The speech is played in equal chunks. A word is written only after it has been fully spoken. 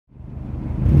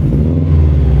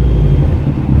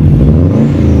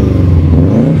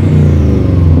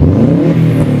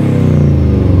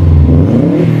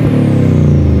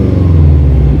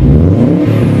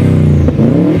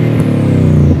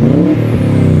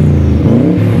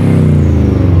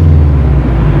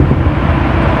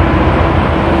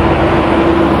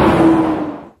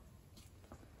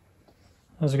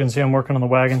can see, I'm working on the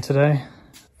wagon today.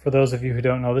 For those of you who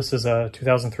don't know, this is a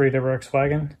 2003 WRX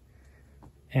wagon,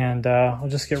 and I'll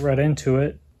just get right into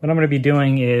it. What I'm going to be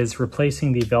doing is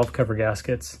replacing the valve cover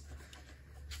gaskets,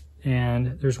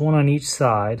 and there's one on each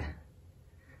side,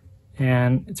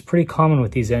 and it's pretty common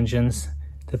with these engines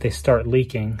that they start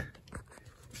leaking.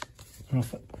 We'll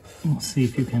see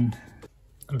if you can,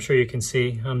 I'm sure you can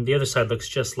see. The other side looks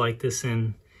just like this,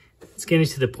 and it's getting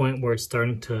to the point where it's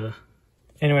starting to,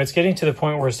 it's getting to the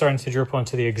point where it's starting to drip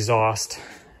onto the exhaust.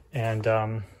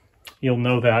 And you'll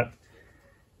know that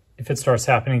if it starts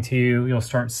happening to you, you'll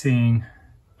start seeing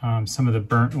some of the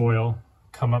burnt oil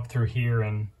come up through here,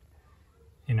 and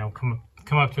come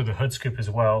up through the hood scoop as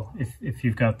well if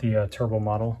you've got the turbo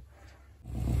model.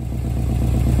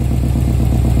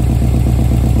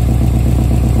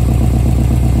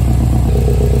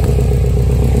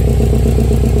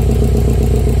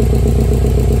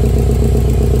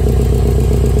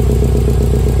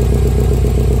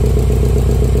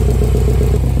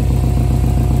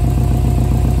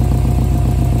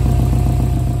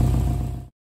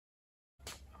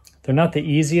 They're not the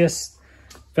easiest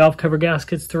valve cover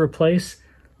gaskets to replace,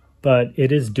 but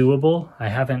it is doable. I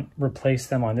haven't replaced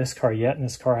them on this car yet, and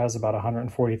this car has about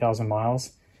 140,000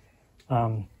 miles.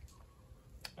 The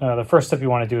first step you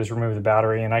want to do is remove the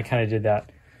battery, and I kind of did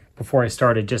that before I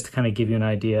started just to kind of give you an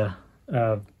idea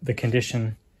of the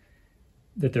condition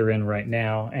that they're in right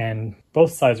now. And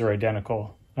both sides are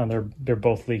identical, and they're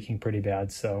both leaking pretty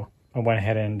bad. So I went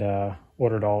ahead and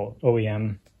ordered all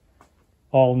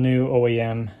new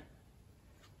OEM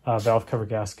valve cover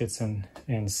gaskets and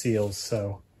seals.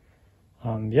 So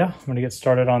yeah, I'm gonna get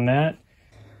started on that.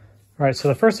 All right, so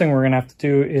the first thing we're gonna have to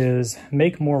do is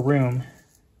make more room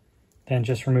than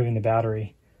just removing the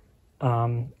battery.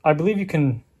 I believe you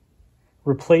can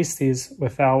replace these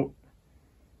without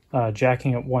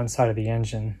jacking up one side of the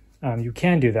engine. You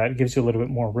can do that, it gives you a little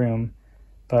bit more room,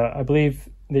 but I believe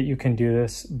that you can do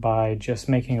this by just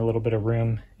making a little bit of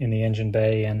room in the engine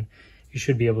bay, and you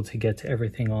should be able to get to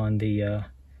everything on the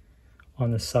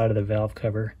side of the valve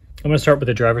cover. I'm going to start with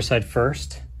the driver's side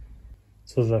first.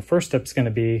 So the first step is going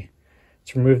to be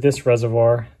to remove this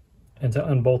reservoir and to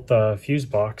unbolt the fuse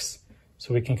box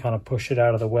so we can kind of push it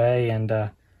out of the way, and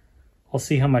I'll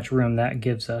see how much room that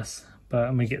gives us, but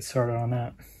I'm going to get started on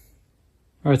that.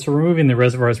 All right, so removing the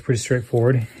reservoir is pretty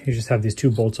straightforward. You just have these two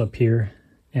bolts up here,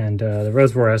 and the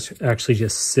reservoir actually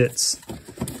just sits.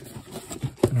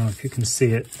 I don't know if you can see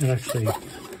it. It actually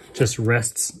just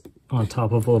rests on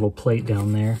top of a little plate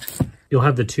down there. You'll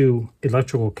have the two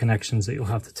electrical connections that you'll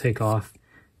have to take off.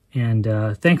 And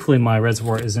thankfully my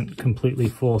reservoir isn't completely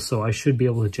full, so I should be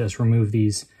able to just remove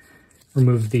the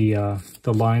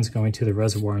lines going to the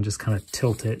reservoir and just kind of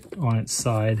tilt it on its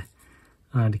side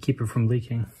to keep it from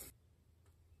leaking.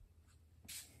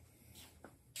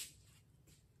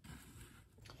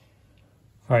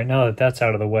 All right, now that that's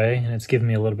out of the way and it's given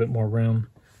me a little bit more room,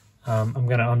 I'm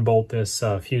going to unbolt this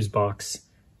fuse box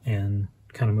and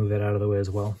kind of move that out of the way as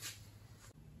well.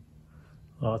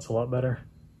 Oh, that's a lot better.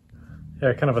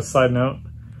 Yeah, kind of a side note.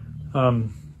 I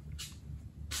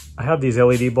have these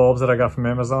LED bulbs that I got from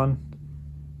Amazon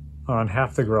on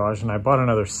half the garage, and I bought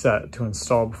another set to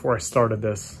install before I started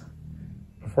this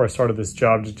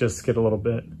job to just get a little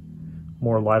bit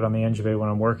more light on the engine bay when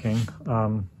I'm working.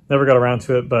 Never got around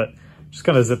to it, but just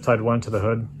kind of zip tied one to the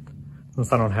hood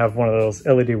since I don't have one of those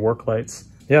LED work lights.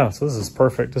 Yeah, so this is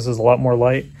perfect. This is a lot more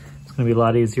light. It's gonna be a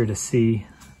lot easier to see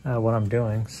what I'm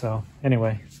doing. So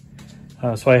anyway,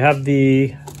 so I have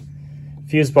the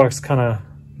fuse box kind of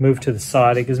moved to the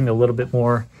side. It gives me a little bit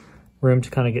more room to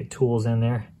kind of get tools in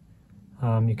there.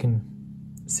 You can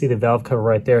see the valve cover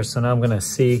right there. So now I'm gonna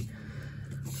see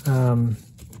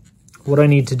what I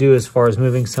need to do as far as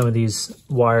moving some of these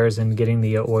wires and getting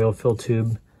the oil fill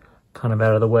tube kind of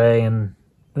out of the way, and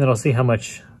then I'll see how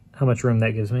much room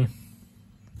that gives me.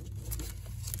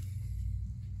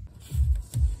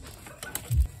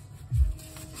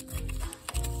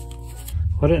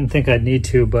 I didn't think I'd need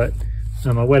to, but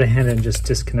I went ahead and just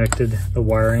disconnected the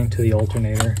wiring to the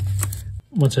alternator.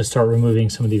 Once I start removing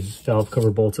some of these valve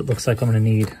cover bolts, it looks like I'm going to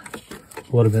need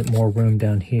a little bit more room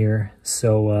down here.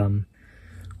 So what I'm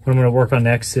going to work on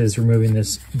next is removing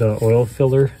the oil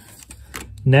filler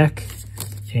neck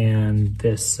and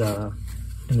this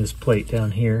plate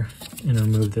down here, and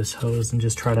remove this hose and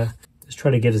just try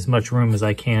to get as much room as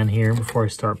I can here before I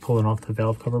start pulling off the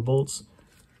valve cover bolts.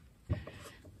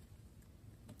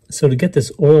 So to get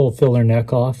this oil filler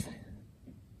neck off,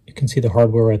 you can see the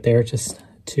hardware right there, just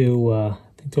two, I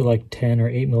think they're like 10 or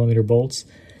 8 millimeter bolts.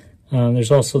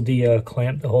 There's also the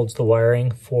clamp that holds the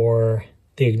wiring for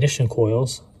the ignition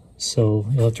coils. So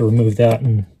you'll have to remove that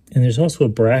and And there's also a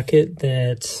bracket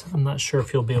that I'm not sure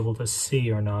if you'll be able to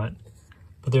see or not,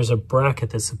 but there's a bracket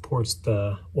that supports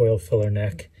the oil filler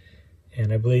neck.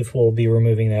 And I believe we'll be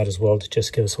removing that as well to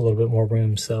just give us a little bit more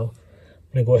room. So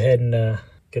I'm gonna go ahead and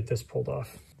get this pulled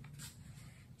off.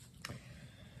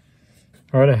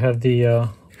 All right, I have the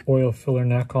oil filler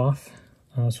neck off.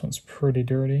 This one's pretty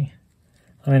dirty.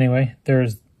 Anyway,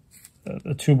 there's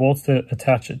the 2 bolts that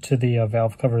attach it to the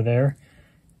valve cover there.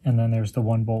 And then there's the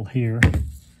 1 bolt here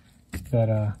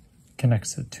that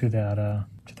connects it to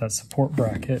that support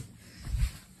bracket,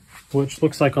 which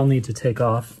looks like I'll need to take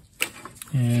off.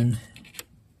 And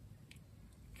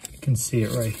you can see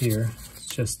it right here. It's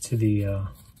just to the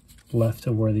left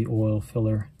of where the oil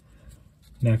filler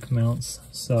neck mounts.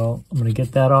 So I'm going to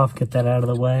get that off, get that out of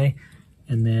the way,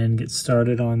 and then get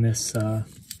started on this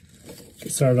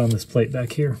plate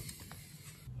back here.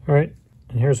 All right,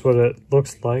 and here's what it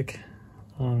looks like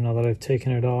now that I've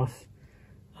taken it off.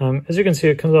 As you can see,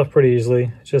 it comes off pretty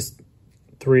easily. Just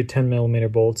 3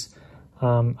 10mm bolts.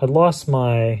 I lost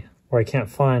I can't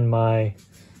find my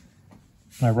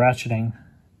ratcheting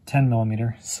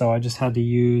 10mm, so I just had to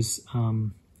use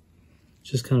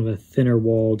just kind of a thinner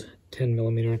walled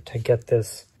 10mm to get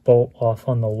this bolt off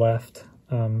on the left.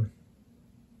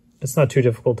 It's not too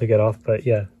difficult to get off, but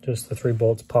yeah, just the 3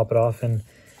 bolts, pop it off. And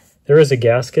there is a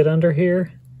gasket under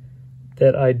here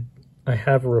that I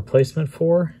have a replacement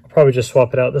for. I'll probably just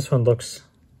swap it out. This one looks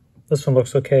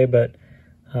okay, but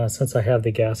since I have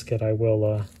the gasket, I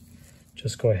will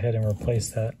just go ahead and replace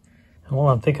that. And while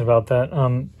I'm thinking about that,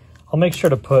 I'll make sure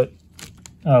to put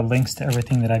links to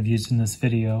everything that I've used in this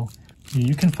video.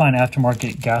 You can find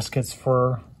aftermarket gaskets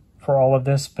for all of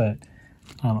this, but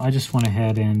I just went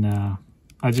ahead and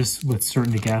with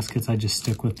certain gaskets, I just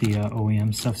stick with the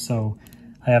OEM stuff. So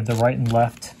I have the right and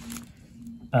left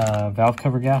valve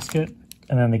cover gasket,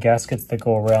 and then the gaskets that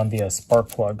go around the spark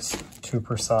plugs, 2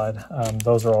 per side.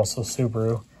 Those are also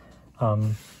Subaru.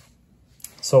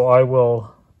 So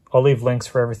I'll leave links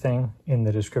for everything in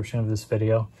the description of this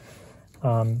video.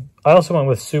 I also went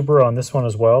with Subaru on this one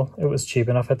as well. It was cheap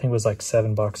enough. I think it was like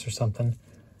 $7 or something.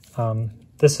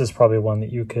 This is probably one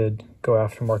that you could go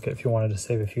aftermarket if you wanted to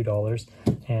save a few dollars.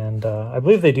 And I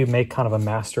believe they do make kind of a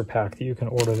master pack that you can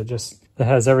order that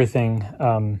has everything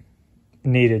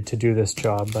needed to do this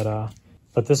job.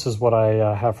 But this is what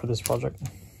I have for this project.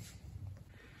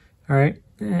 All right,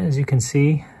 as you can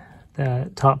see,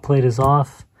 that top plate is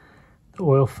off. The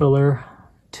oil filler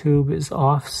tube is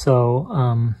off.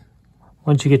 So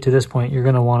once you get to this point, you're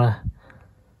going to want to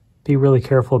be really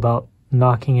careful about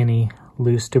knocking any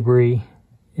loose debris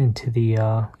into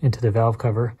the valve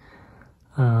cover.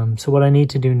 So what I need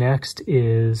to do next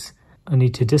is I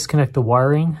need to disconnect the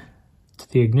wiring to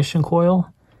the ignition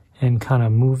coil and kind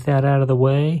of move that out of the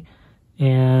way.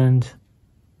 And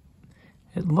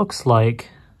it looks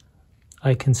like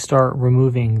I can start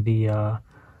removing the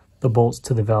bolts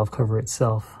to the valve cover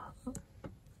itself.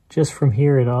 Just from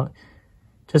here, it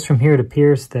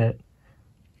appears that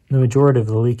the majority of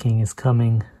the leaking is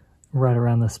coming right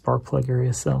around the spark plug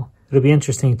area. So it'll be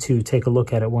interesting to take a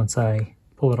look at it once I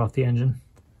pull it off the engine.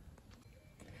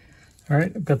 All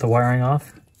right, I've got the wiring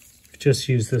off. Just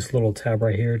use this little tab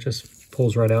right here. It just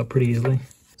pulls right out pretty easily.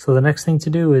 So the next thing to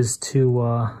do is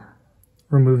to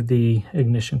remove the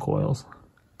ignition coils.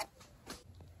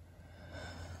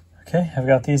 Okay, I've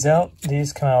got these out.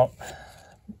 These come out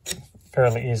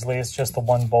fairly easily. It's just the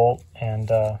 1 bolt, and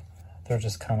they're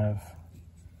just kind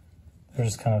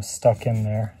of stuck in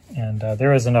there. And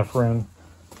there is enough room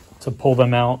to pull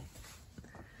them out.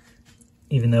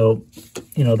 Even though,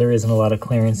 you know, there isn't a lot of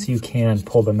clearance, you can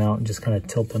pull them out and just kind of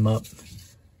tilt them up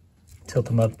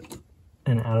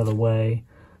and out of the way.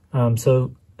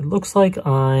 So it looks like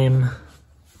for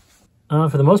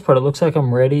the most part, it looks like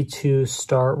I'm ready to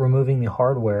start removing the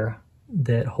hardware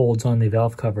that holds on the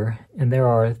valve cover. And there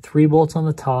are 3 bolts on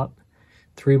the top,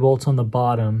 3 bolts on the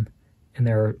bottom, and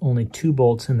there are only 2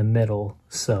 bolts in the middle.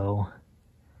 So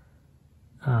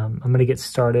I'm going to get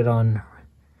started on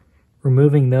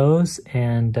removing those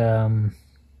and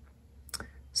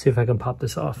see if I can pop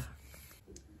this off.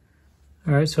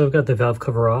 All right, so I've got the valve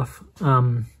cover off.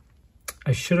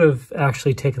 I should have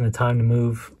actually taken the time to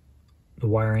move the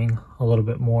wiring a little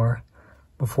bit more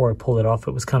before I pulled it off.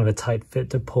 It was kind of a tight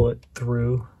fit to pull it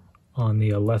through on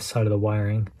the left side of the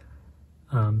wiring.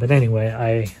 But anyway,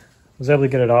 I was able to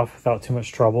get it off without too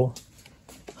much trouble.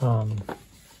 Kind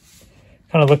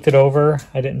of looked it over.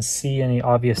 I didn't see any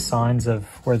obvious signs of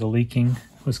where the leaking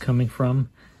was coming from.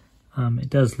 It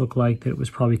does look like that it was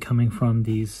probably coming from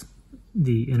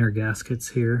the inner gaskets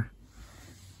here.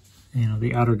 You know,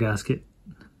 the outer gasket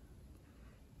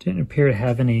didn't appear to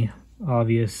have any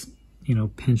obvious you know,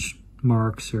 pinch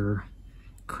marks or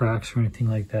cracks or anything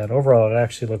like that. Overall, it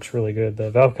actually looks really good.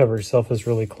 The valve cover itself is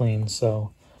really clean.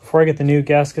 So before I get the new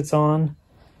gaskets on,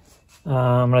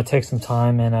 I'm going to take some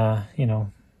time and, you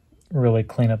know, really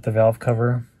clean up the valve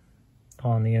cover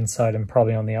on the inside and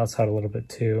probably on the outside a little bit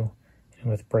too, and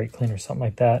with brake cleaner or something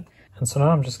like that. And so now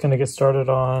I'm just going to get started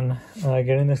on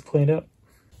getting this cleaned up.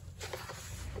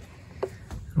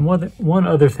 And one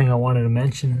other thing I wanted to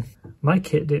mention, my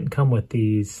kit didn't come with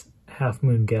these half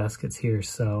moon gaskets here,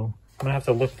 so I'm gonna have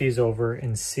to look these over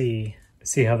and see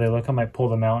how they look. I might pull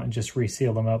them out and just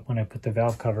reseal them up when I put the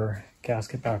valve cover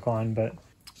gasket back on, but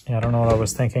yeah, I don't know what I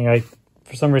was thinking.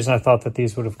 For some reason I thought that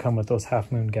these would have come with those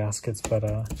half moon gaskets, but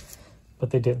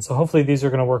they didn't. So hopefully these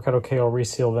are gonna work out okay. I'll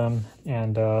reseal them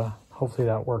and hopefully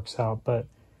that works out, but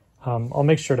I'll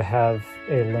make sure to have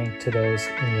a link to those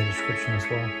in the description as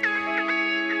well.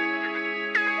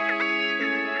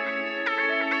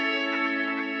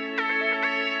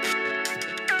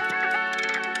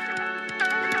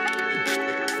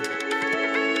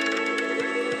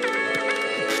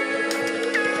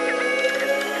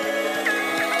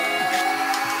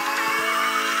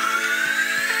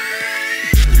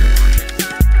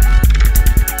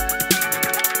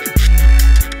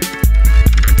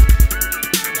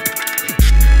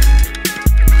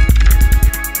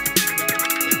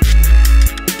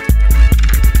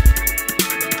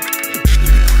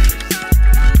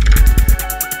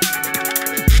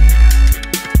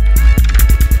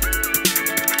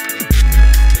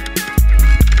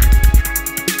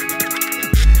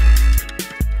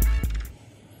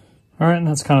 All right, and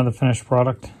that's kind of the finished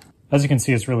product. As you can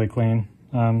see, it's really clean.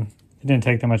 It didn't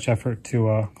take that much effort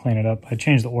to clean it up. I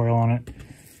changed the oil on it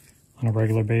on a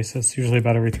regular basis, usually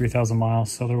about every 3,000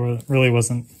 miles, so there really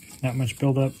wasn't that much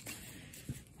buildup.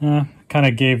 Kind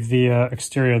of gave the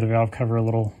exterior of the valve cover a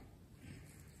little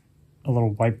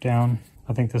wipe down.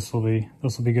 I think this will be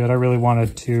good. I really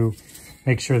wanted to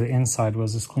make sure the inside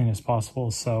was as clean as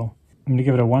possible, so I'm gonna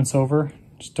give it a once over,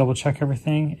 just double check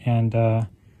everything, and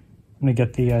I'm gonna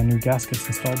get the new gaskets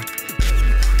installed.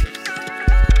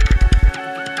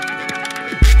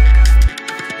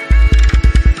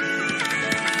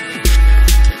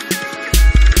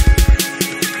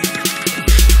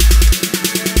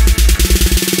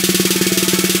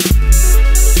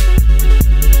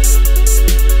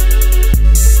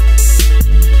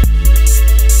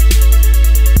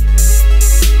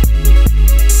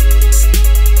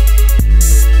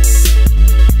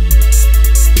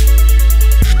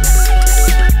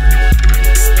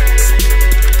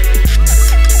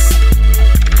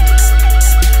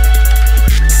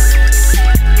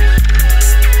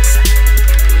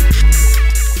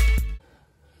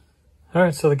 All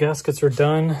right, so the gaskets are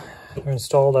done. They're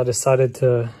installed. I decided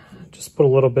to just put a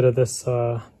little bit of this,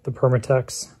 the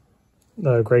Permatex,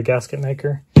 the gray gasket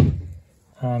maker.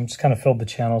 Just kind of filled the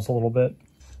channels a little bit.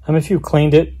 If you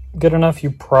cleaned it good enough,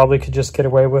 you probably could just get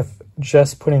away with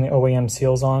just putting the OEM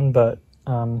seals on, but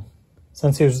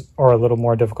since these are a little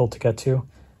more difficult to get to,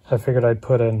 I figured I'd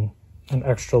put in an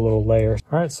extra little layer.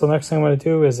 All right, so the next thing I'm gonna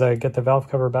do is get the valve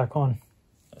cover back on.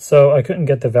 So I couldn't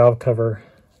get the valve cover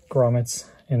grommets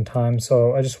in time,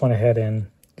 so I just went ahead and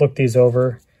looked these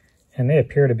over and they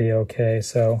appear to be okay,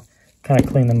 so kind of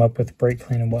clean them up with brake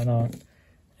clean and whatnot,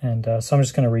 and so I'm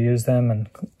just going to reuse them and,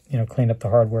 you know, clean up the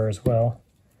hardware as well.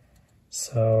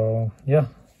 So yeah,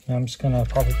 I'm just going to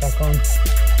pop it back on.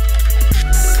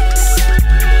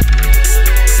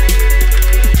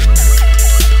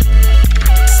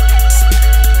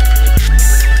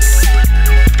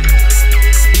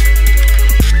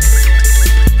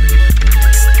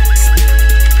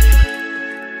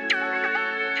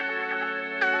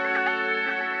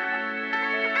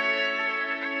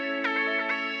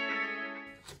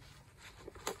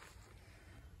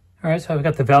 All right, so I've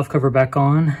got the valve cover back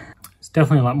on. It's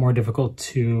definitely a lot more difficult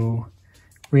to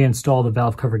reinstall the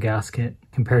valve cover gasket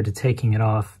compared to taking it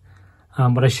off.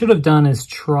 What I should have done is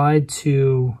tried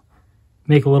to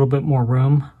make a little bit more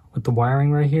room with the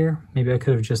wiring right here. Maybe I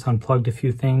could have just unplugged a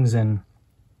few things and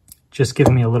just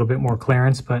given me a little bit more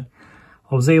clearance, but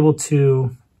I was able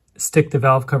to stick the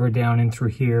valve cover down in through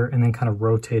here and then kind of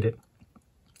rotate it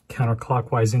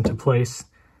counterclockwise into place.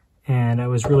 And I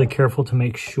was really careful to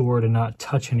make sure to not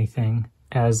touch anything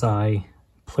as I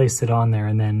placed it on there.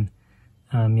 And then,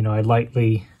 you know, I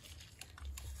lightly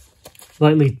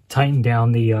tightened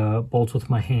down the bolts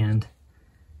with my hand,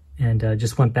 and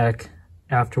just went back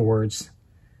afterwards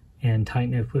and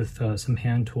tightened it with some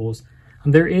hand tools.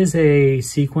 There is a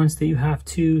sequence that you have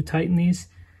to tighten these.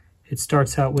 It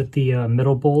starts out with the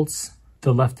middle bolts,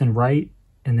 the left and right,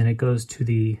 and then it goes to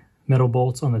the middle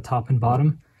bolts on the top and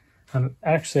bottom.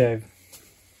 Actually,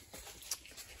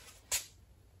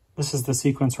 this is the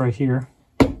sequence right here.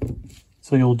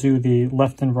 So you'll do the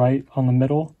left and right on the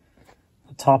middle,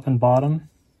 the top and bottom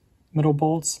middle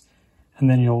bolts, and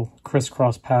then you'll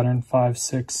crisscross pattern 5,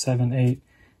 6, 7, 8,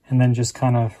 and then just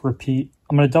kind of repeat.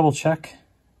 I'm going to double check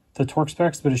the torque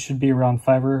specs, but it should be around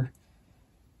 4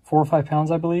 or 5 pounds,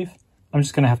 I believe. I'm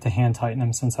just going to have to hand tighten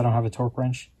them since I don't have a torque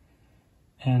wrench.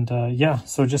 And yeah,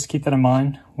 so just keep that in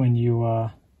mind when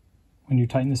you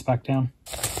tighten this back down.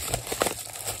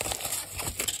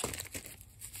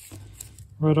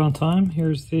 Right on time.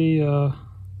 Here's the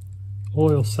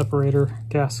oil separator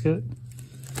gasket.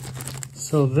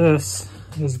 So this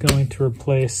is going to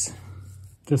replace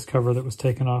this cover that was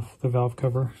taken off the valve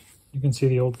cover. You can see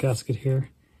the old gasket here.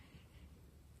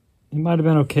 It might have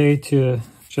been okay to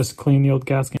just clean the old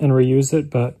gasket and reuse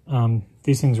it, but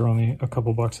these things are only a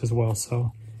couple bucks as well,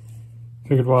 so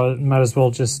figured, well, might as well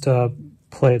just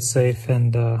play it safe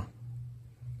and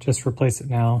just replace it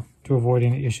now to avoid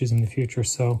any issues in the future.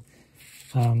 So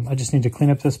I just need to clean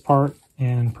up this part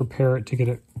and prepare it to get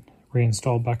it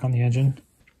reinstalled back on the engine.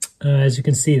 As you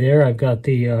can see there, I've got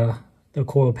the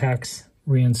coil packs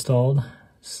reinstalled,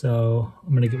 so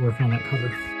I'm going to get working on that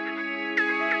cover.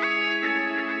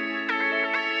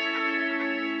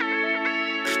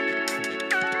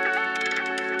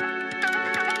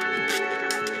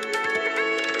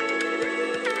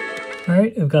 All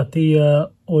right, I've got the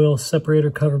oil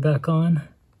separator cover back on.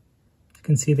 As you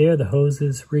can see there, the hose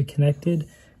is reconnected,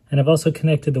 and I've also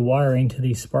connected the wiring to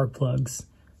these spark plugs.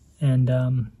 And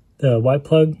the white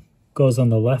plug goes on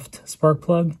the left spark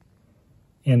plug,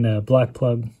 and the black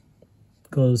plug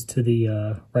goes to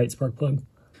the right spark plug.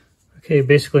 Okay,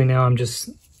 basically now I'm just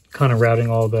kind of routing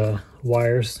all the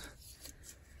wires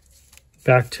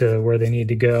back to where they need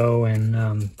to go,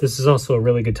 and this is also a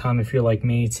really good time if you're like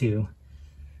me to,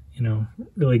 you know,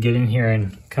 really get in here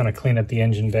and kind of clean up the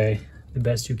engine bay the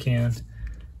best you can.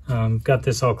 Got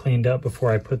this all cleaned up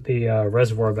before I put the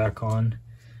reservoir back on.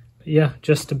 But yeah,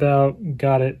 just about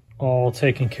got it all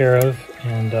taken care of,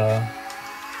 and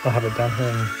I'll have it done here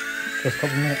in just a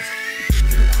couple minutes.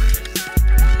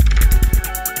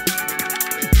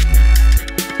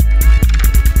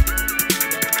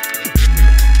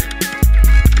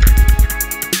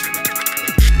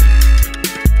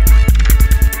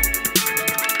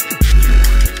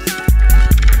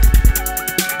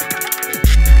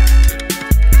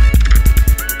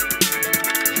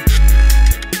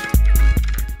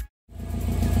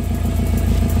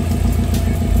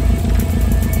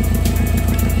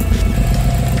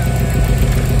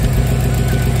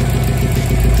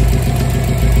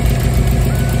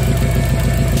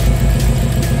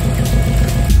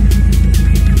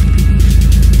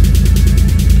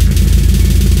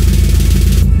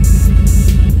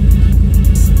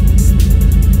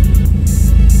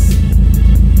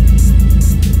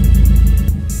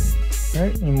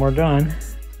 And we're done.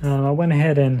 I went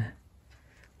ahead and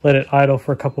let it idle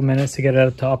for a couple minutes to get it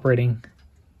up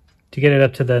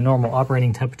to the normal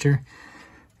operating temperature.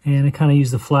 And I kind of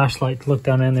used the flashlight to look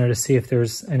down in there to see if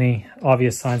there's any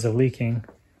obvious signs of leaking.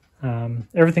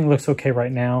 Everything looks okay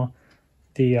right now.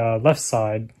 The left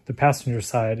side, the passenger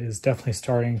side, is definitely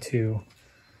starting to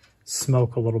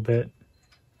smoke a little bit.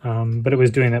 But it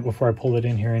was doing that before I pulled it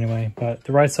in here anyway. But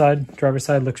the right side, driver's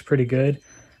side, looks pretty good.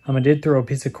 I did throw a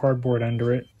piece of cardboard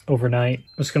under it overnight.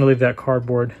 I'm just going to leave that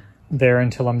cardboard there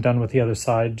until I'm done with the other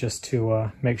side, just to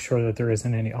make sure that there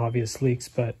isn't any obvious leaks.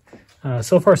 But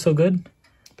so far so good.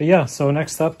 But yeah, so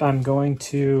next up I'm going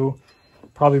to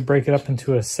probably break it up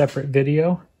into a separate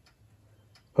video.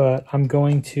 But I'm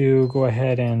going to go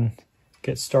ahead and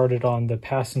get started on the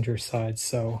passenger side.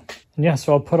 So yeah,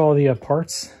 so I'll put all the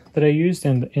parts that I used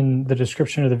in the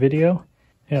description of the video.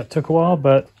 Yeah, it took a while,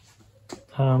 but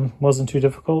wasn't too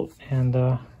difficult, and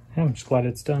yeah, I'm just glad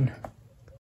it's done.